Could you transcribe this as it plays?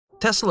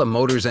Tesla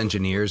Motors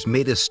engineers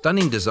made a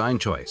stunning design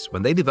choice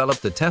when they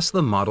developed the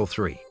Tesla Model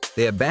 3.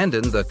 They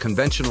abandoned the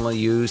conventionally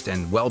used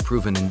and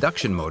well-proven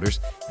induction motors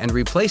and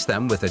replaced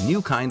them with a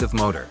new kind of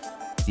motor,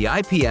 the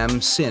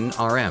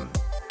IPM-SynRM.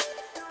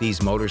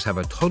 These motors have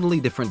a totally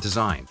different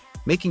design,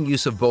 making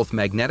use of both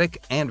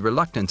magnetic and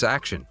reluctance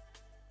action.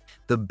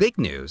 The big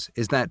news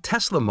is that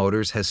Tesla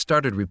Motors has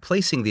started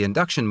replacing the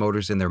induction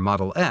motors in their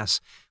Model S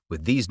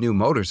with these new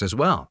motors as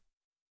well.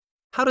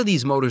 How do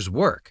these motors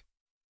work?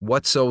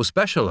 What's so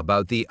special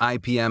about the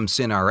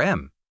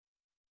IPM-SynRM?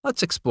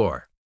 Let's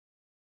explore.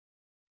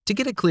 To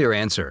get a clear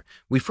answer,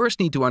 we first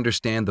need to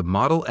understand the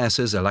Model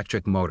S's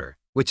electric motor,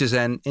 which is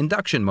an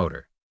induction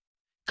motor.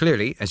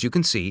 Clearly, as you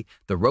can see,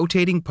 the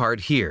rotating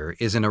part here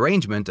is an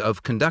arrangement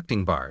of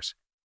conducting bars.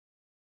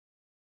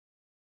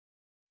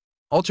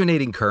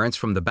 Alternating currents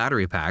from the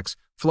battery packs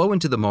flow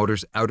into the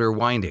motor's outer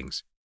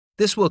windings.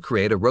 This will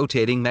create a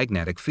rotating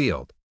magnetic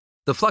field.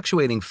 The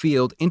fluctuating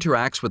field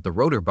interacts with the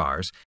rotor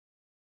bars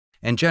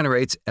and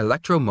generates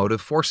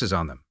electromotive forces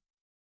on them,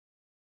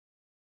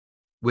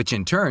 which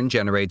in turn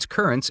generates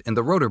currents in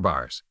the rotor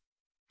bars.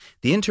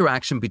 The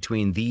interaction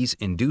between these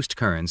induced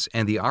currents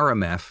and the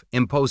RMF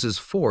imposes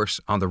force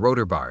on the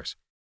rotor bars,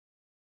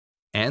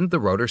 and the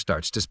rotor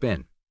starts to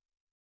spin.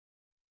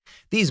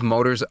 These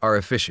motors are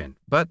efficient,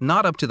 but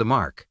not up to the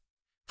mark.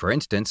 For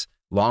instance,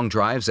 long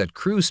drives at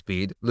cruise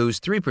speed lose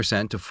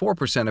 3% to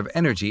 4% of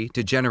energy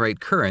to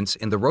generate currents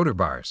in the rotor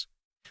bars,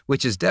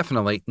 which is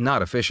definitely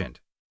not efficient.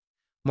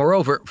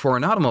 Moreover, for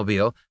an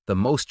automobile, the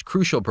most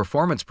crucial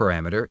performance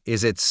parameter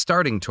is its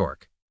starting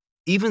torque.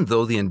 Even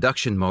though the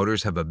induction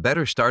motors have a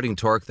better starting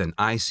torque than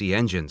IC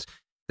engines,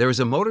 there is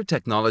a motor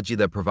technology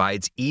that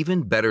provides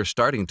even better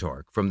starting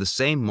torque from the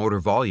same motor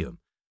volume,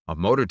 a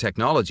motor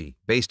technology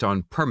based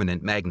on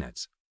permanent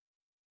magnets.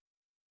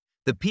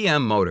 The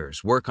PM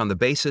motors work on the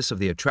basis of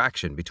the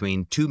attraction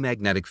between two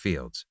magnetic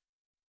fields.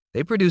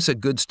 They produce a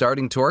good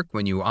starting torque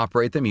when you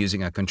operate them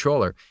using a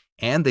controller,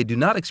 and they do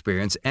not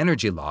experience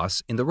energy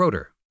loss in the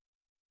rotor.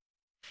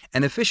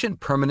 An efficient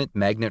permanent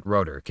magnet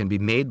rotor can be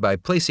made by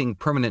placing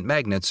permanent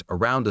magnets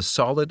around a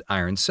solid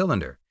iron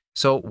cylinder.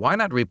 So why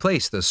not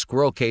replace the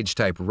squirrel cage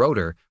type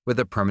rotor with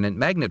a permanent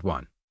magnet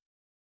one?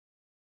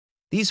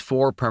 These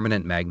 4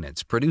 permanent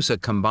magnets produce a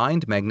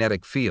combined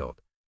magnetic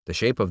field. The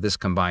shape of this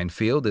combined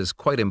field is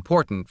quite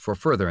important for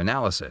further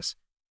analysis.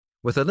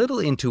 With a little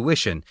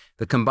intuition,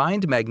 the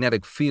combined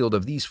magnetic field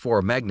of these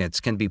 4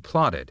 magnets can be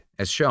plotted,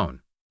 as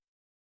shown.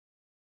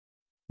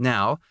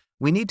 Now,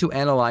 we need to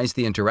analyze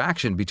the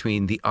interaction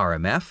between the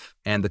RMF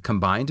and the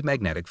combined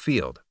magnetic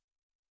field.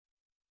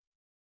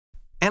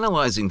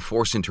 Analyzing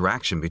force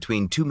interaction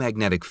between two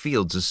magnetic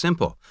fields is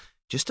simple.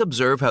 Just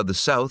observe how the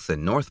south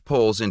and north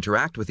poles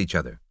interact with each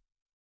other.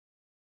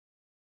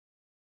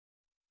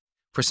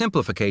 For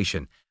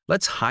simplification,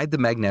 let's hide the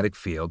magnetic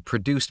field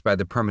produced by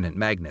the permanent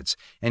magnets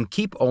and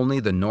keep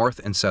only the north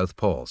and south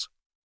poles.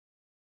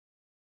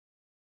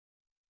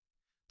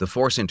 The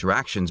force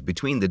interactions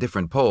between the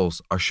different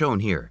poles are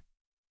shown here.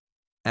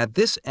 At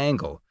this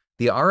angle,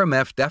 the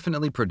RMF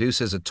definitely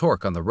produces a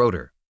torque on the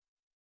rotor.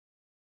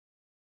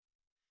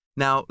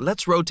 Now,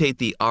 let's rotate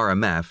the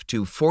RMF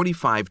to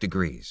 45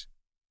 degrees.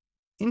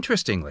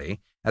 Interestingly,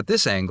 at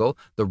this angle,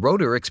 the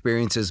rotor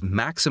experiences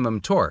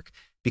maximum torque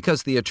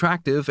because the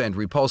attractive and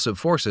repulsive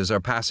forces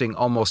are passing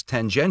almost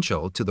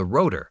tangential to the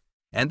rotor,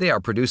 and they are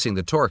producing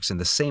the torques in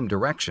the same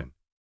direction.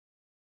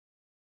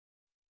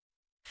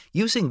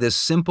 Using this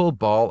simple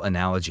ball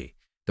analogy,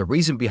 the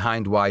reason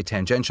behind why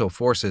tangential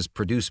forces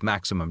produce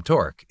maximum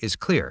torque is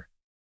clear.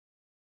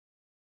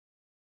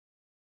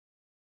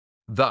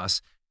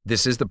 Thus,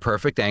 this is the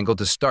perfect angle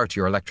to start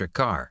your electric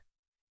car.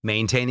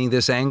 Maintaining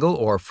this angle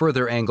or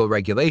further angle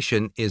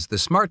regulation is the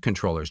smart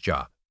controller's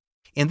job.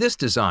 In this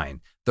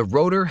design, the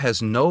rotor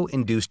has no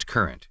induced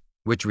current,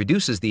 which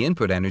reduces the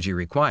input energy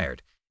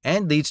required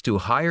and leads to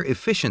higher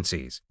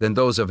efficiencies than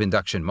those of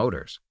induction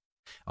motors.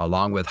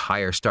 Along with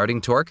higher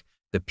starting torque,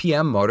 the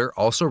PM motor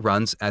also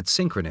runs at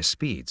synchronous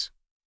speeds.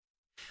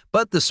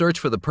 But the search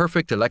for the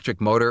perfect electric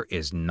motor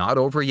is not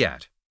over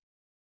yet.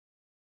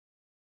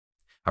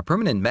 A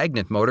permanent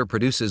magnet motor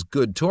produces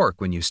good torque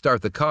when you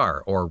start the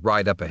car or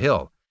ride up a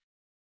hill.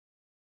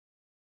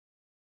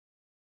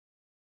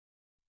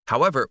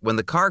 However, when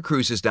the car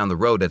cruises down the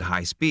road at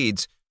high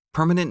speeds,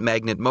 permanent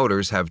magnet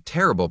motors have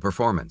terrible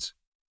performance.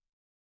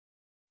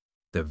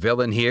 The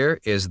villain here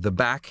is the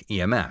back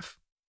EMF.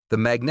 The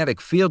magnetic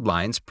field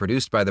lines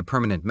produced by the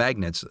permanent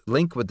magnets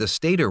link with the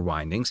stator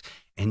windings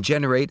and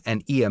generate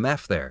an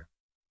EMF there.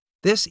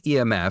 This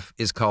EMF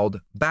is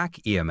called back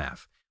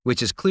EMF,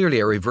 which is clearly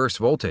a reverse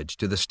voltage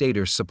to the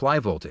stator's supply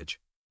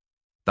voltage.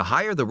 The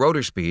higher the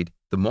rotor speed,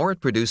 the more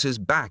it produces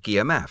back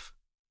EMF.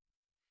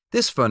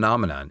 This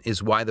phenomenon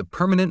is why the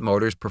permanent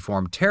motors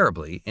perform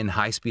terribly in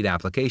high-speed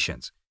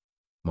applications.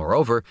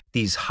 Moreover,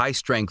 these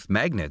high-strength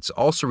magnets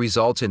also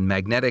result in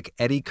magnetic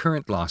eddy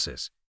current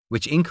losses,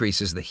 which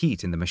increases the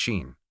heat in the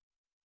machine.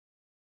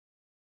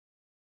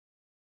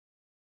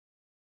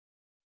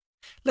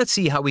 Let's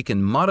see how we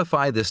can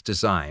modify this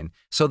design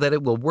so that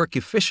it will work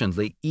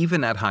efficiently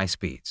even at high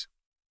speeds.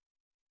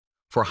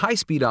 For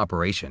high-speed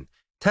operation,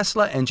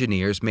 Tesla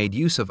engineers made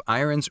use of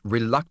iron's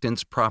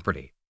reluctance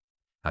property.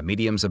 A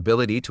medium's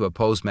ability to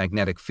oppose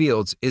magnetic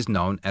fields is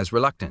known as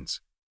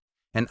reluctance.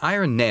 An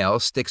iron nail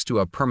sticks to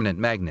a permanent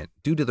magnet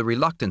due to the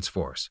reluctance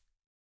force.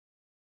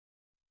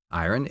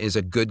 Iron is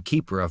a good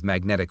keeper of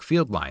magnetic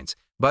field lines,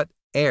 but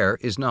air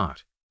is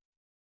not.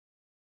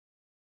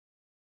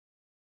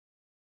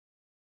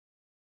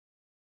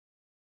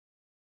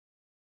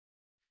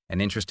 An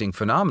interesting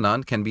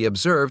phenomenon can be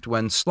observed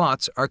when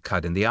slots are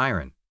cut in the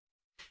iron.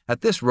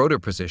 At this rotor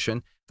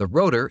position, the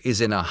rotor is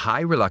in a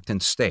high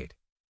reluctance state.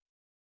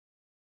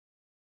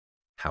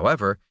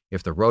 However,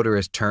 if the rotor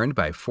is turned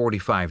by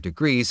 45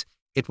 degrees,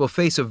 it will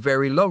face a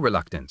very low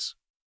reluctance.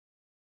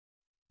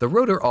 The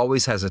rotor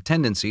always has a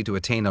tendency to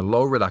attain a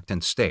low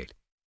reluctance state.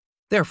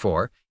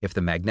 Therefore, if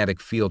the magnetic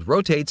field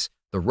rotates,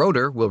 the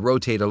rotor will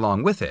rotate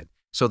along with it,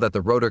 so that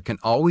the rotor can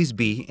always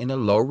be in a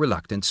low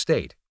reluctance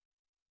state.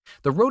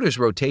 The rotor's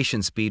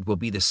rotation speed will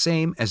be the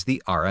same as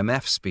the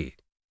RMF speed.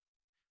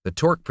 The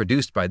torque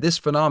produced by this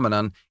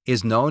phenomenon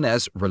is known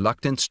as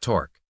reluctance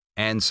torque,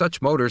 and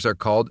such motors are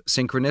called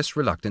synchronous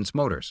reluctance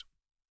motors.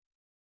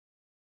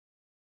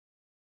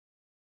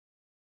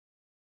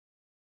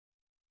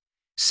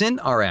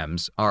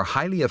 SynRMs are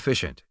highly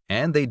efficient,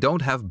 and they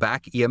don't have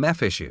back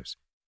EMF issues.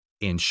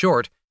 In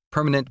short,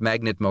 permanent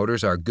magnet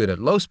motors are good at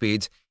low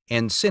speeds,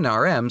 and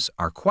SynRMs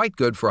are quite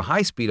good for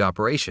high-speed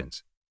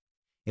operations.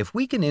 If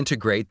we can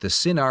integrate the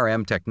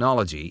SynRM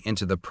technology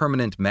into the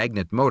permanent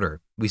magnet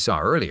motor we saw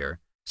earlier,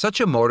 such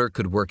a motor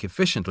could work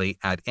efficiently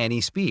at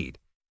any speed,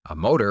 a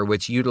motor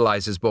which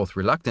utilizes both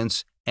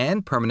reluctance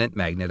and permanent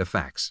magnet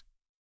effects.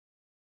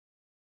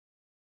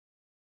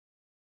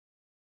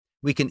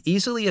 We can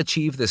easily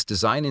achieve this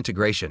design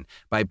integration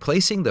by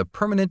placing the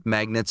permanent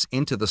magnets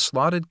into the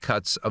slotted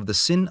cuts of the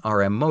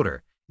SynRM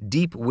motor,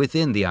 deep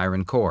within the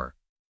iron core.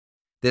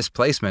 This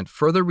placement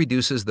further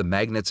reduces the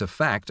magnet's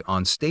effect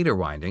on stator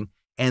winding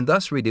and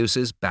thus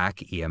reduces back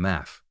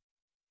EMF.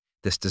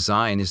 This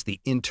design is the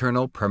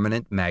internal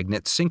permanent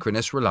magnet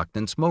synchronous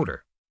reluctance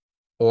motor,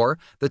 or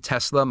the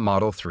Tesla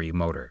Model 3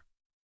 motor.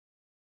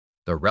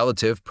 The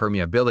relative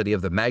permeability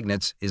of the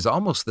magnets is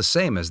almost the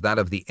same as that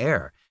of the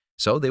air,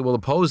 so they will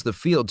oppose the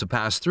field to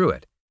pass through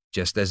it,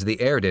 just as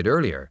the air did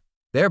earlier,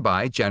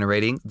 thereby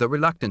generating the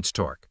reluctance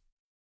torque.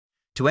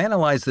 To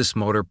analyze this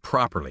motor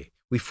properly,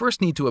 we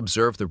first need to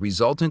observe the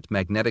resultant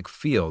magnetic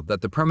field that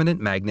the permanent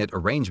magnet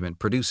arrangement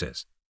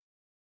produces.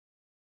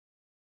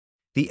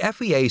 The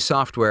FEA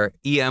software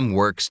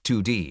EMWorks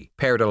 2D,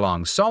 paired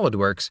along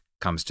SolidWorks,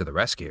 comes to the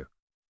rescue.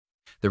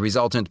 The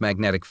resultant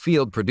magnetic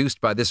field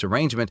produced by this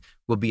arrangement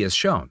will be as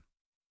shown.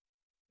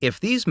 If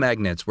these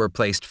magnets were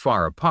placed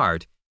far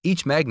apart,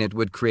 each magnet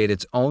would create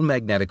its own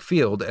magnetic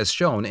field as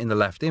shown in the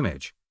left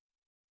image.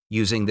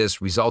 Using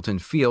this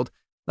resultant field,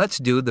 let's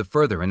do the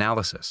further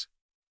analysis.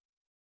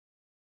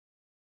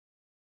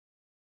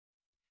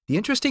 The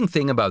interesting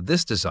thing about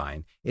this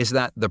design is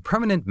that the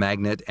permanent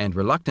magnet and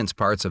reluctance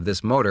parts of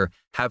this motor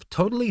have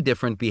totally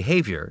different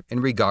behavior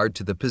in regard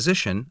to the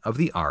position of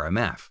the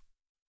RMF.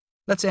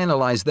 Let's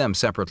analyze them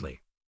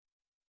separately.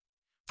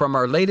 From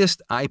our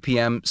latest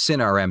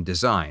IPM-SynRM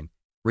design,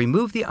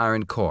 remove the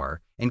iron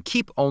core and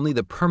keep only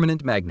the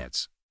permanent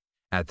magnets.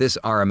 At this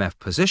RMF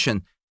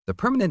position, the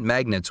permanent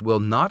magnets will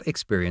not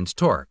experience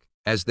torque,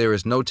 as there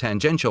is no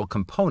tangential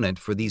component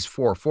for these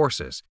four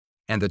forces,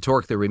 and the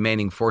torque the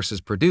remaining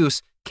forces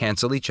produce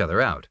cancel each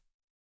other out.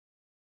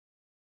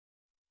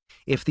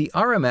 If the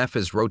RMF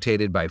is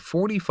rotated by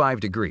 45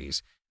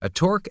 degrees, a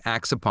torque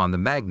acts upon the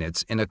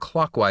magnets in a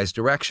clockwise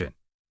direction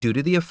due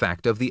to the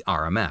effect of the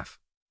RMF.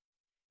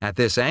 At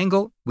this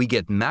angle, we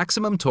get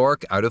maximum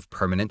torque out of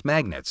permanent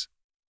magnets.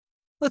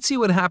 Let's see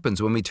what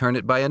happens when we turn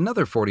it by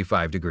another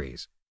 45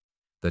 degrees.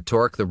 The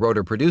torque the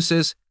rotor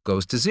produces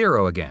goes to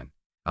zero again,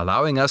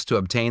 allowing us to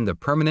obtain the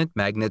permanent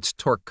magnet's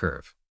torque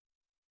curve.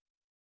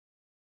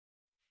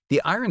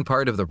 The iron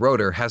part of the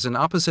rotor has an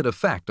opposite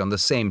effect on the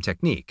same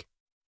technique.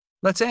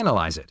 Let's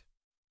analyze it.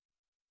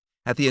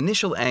 At the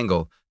initial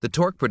angle, the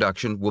torque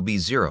production will be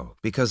zero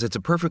because it's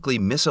a perfectly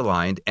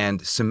misaligned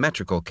and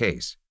symmetrical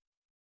case.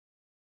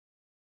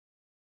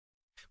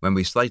 When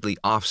we slightly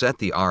offset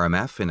the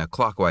RMF in a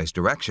clockwise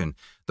direction,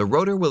 the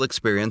rotor will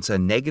experience a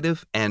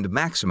negative and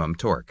maximum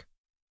torque.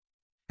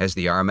 As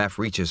the RMF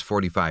reaches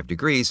 45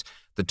 degrees,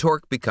 the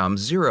torque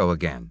becomes zero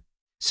again,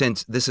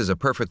 since this is a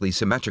perfectly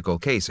symmetrical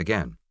case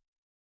again.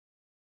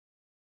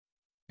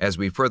 As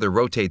we further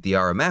rotate the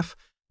RMF,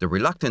 the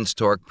reluctance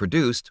torque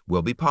produced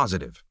will be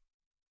positive.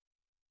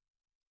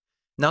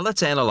 Now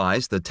let's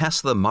analyze the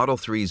Tesla Model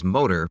 3's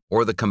motor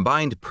or the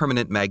combined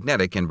permanent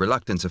magnetic and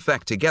reluctance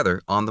effect together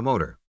on the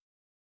motor.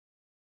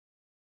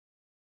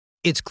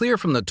 It's clear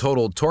from the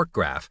total torque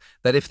graph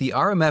that if the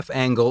RMF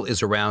angle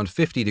is around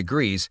 50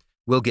 degrees,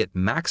 we'll get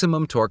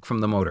maximum torque from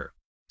the motor.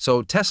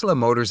 So Tesla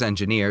Motors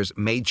engineers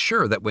made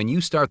sure that when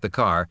you start the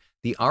car,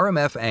 the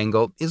RMF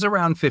angle is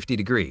around 50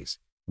 degrees,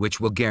 which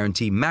will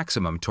guarantee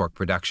maximum torque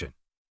production.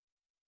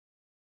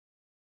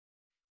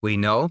 We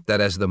know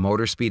that as the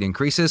motor speed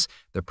increases,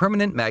 the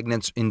permanent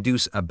magnets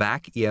induce a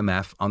back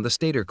EMF on the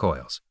stator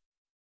coils.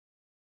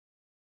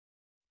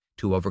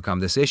 To overcome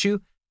this issue,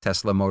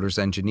 Tesla Motors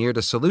engineered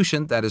a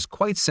solution that is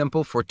quite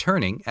simple for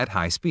turning at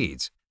high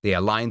speeds. They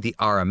aligned the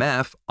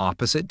RMF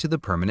opposite to the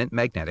permanent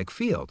magnetic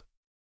field.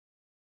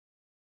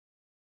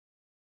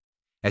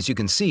 As you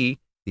can see,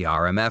 the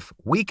RMF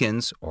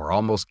weakens or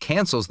almost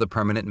cancels the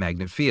permanent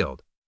magnet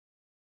field.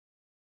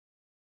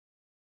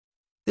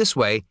 This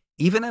way,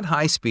 even at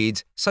high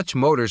speeds, such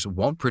motors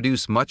won't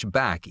produce much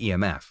back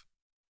EMF.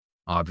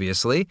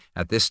 Obviously,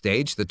 at this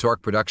stage, the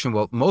torque production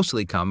will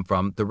mostly come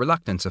from the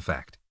reluctance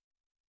effect.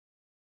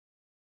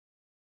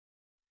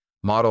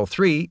 Model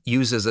 3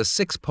 uses a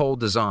 6-pole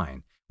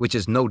design, which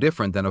is no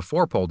different than a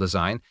 4-pole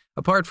design,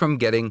 apart from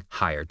getting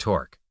higher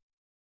torque.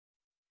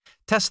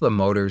 Tesla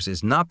Motors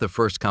is not the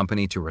first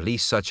company to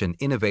release such an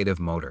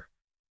innovative motor.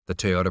 The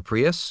Toyota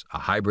Prius, a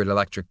hybrid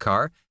electric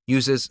car,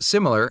 uses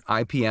similar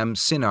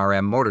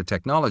IPM-SynRM motor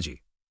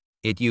technology.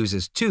 It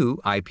uses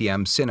two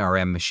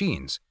IPM-SynRM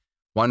machines,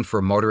 one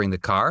for motoring the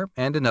car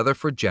and another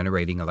for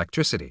generating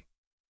electricity.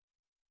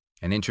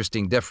 An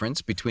interesting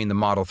difference between the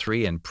Model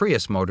 3 and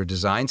Prius motor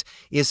designs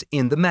is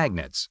in the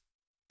magnets.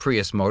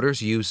 Prius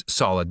motors use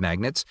solid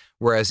magnets,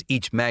 whereas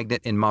each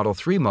magnet in Model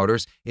 3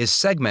 motors is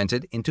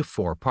segmented into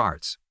 4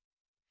 parts.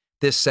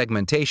 This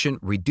segmentation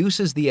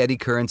reduces the eddy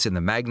currents in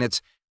the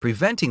magnets,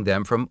 preventing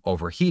them from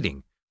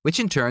overheating, which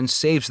in turn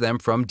saves them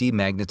from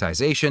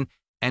demagnetization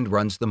and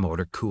runs the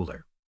motor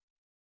cooler.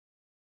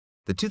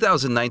 The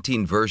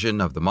 2019 version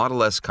of the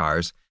Model S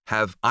cars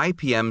have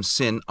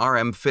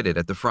IPM-SynRM fitted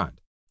at the front.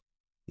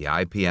 The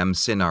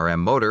IPM-SynRM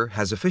motor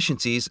has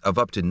efficiencies of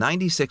up to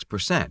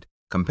 96%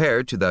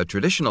 compared to the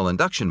traditional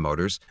induction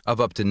motors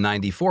of up to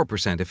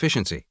 94%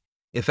 efficiency.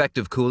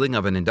 Effective cooling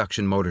of an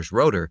induction motor's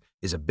rotor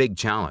is a big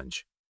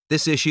challenge.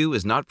 This issue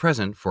is not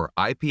present for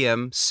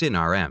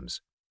IPM-SynRMs.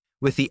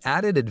 With the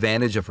added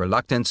advantage of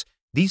reluctance,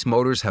 these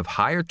motors have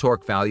higher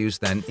torque values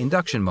than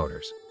induction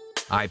motors.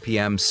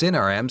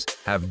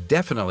 IPM-SynRMs have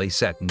definitely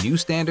set new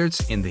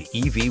standards in the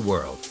EV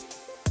world.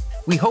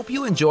 We hope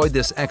you enjoyed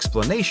this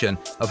explanation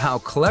of how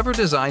clever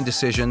design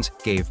decisions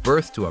gave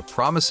birth to a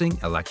promising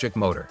electric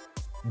motor.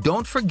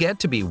 Don't forget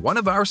to be one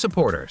of our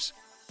supporters.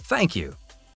 Thank you.